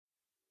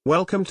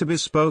Welcome to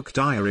Bespoke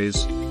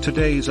Diaries.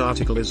 Today's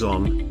article is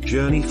on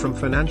Journey from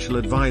Financial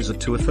Advisor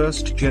to a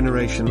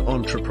First-Generation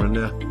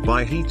Entrepreneur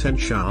by Hiten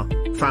Shah,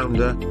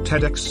 founder,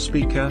 TEDx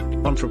speaker,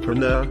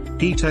 entrepreneur,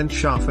 Hiten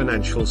Shah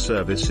Financial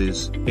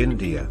Services,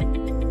 India.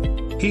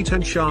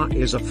 Hiten Shah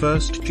is a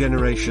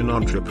first-generation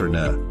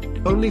entrepreneur,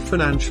 only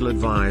financial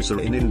advisor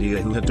in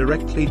India who had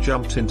directly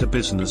jumped into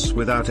business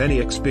without any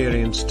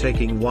experience,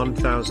 taking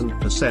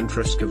 1000%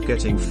 risk of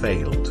getting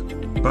failed.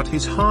 But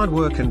his hard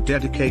work and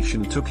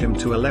dedication took him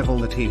to a level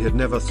that he had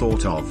never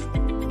thought of.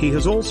 He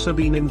has also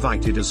been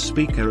invited as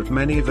speaker at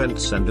many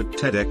events and at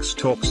TEDx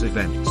Talks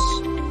events.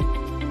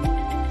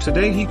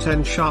 Today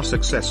Hiten Shah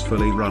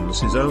successfully runs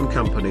his own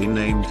company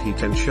named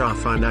Hiten Shah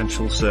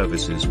Financial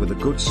Services with a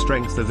good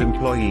strength of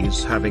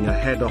employees, having a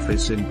head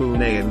office in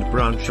Pune and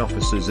branch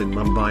offices in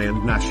Mumbai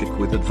and Nashik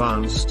with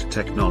advanced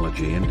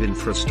technology and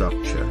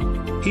infrastructure.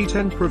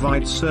 Hiten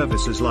provides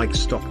services like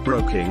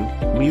stockbroking,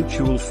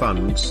 mutual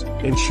funds,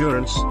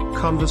 insurance,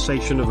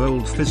 conversion of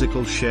old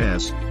physical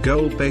shares,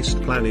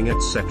 goal-based planning,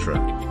 etc.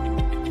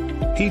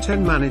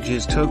 Hiten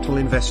manages total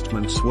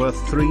investments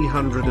worth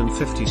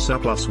 350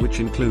 surplus, which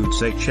includes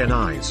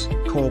HNIs,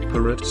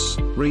 corporates,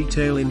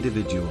 retail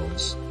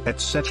individuals,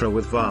 etc.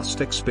 with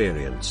vast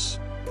experience.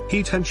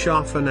 Hiten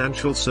Shah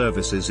Financial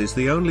Services is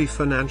the only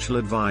financial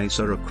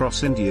advisor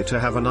across India to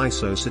have an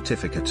ISO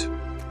certificate.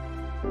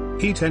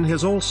 Hiten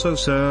has also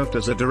served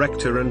as a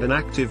director and an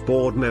active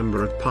board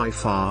member at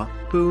PIFA,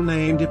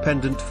 Pune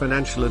Independent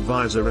Financial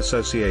Advisor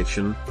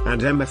Association,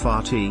 and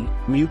MFRT,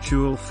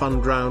 Mutual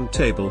Fund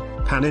Roundtable,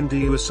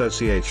 Pan-India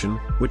Association,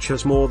 which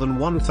has more than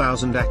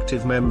 1,000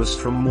 active members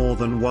from more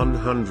than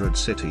 100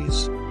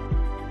 cities.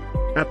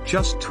 At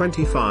just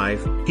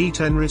 25,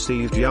 Hiten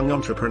received Young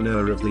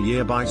Entrepreneur of the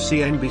Year by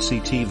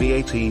CNBC TV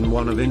 18,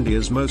 one of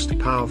India's most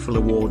powerful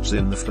awards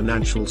in the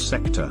financial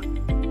sector.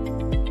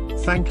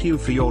 Thank you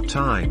for your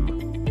time.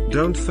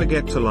 Don't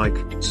forget to like,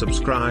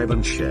 subscribe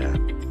and share.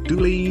 Do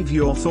leave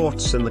your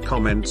thoughts in the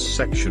comments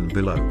section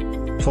below.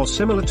 For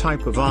similar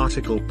type of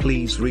article,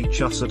 please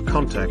reach us at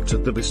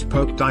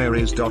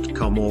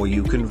contact@thebespokediaries.com, or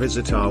you can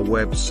visit our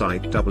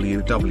website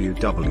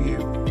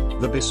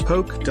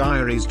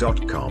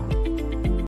www.thebespokediaries.com.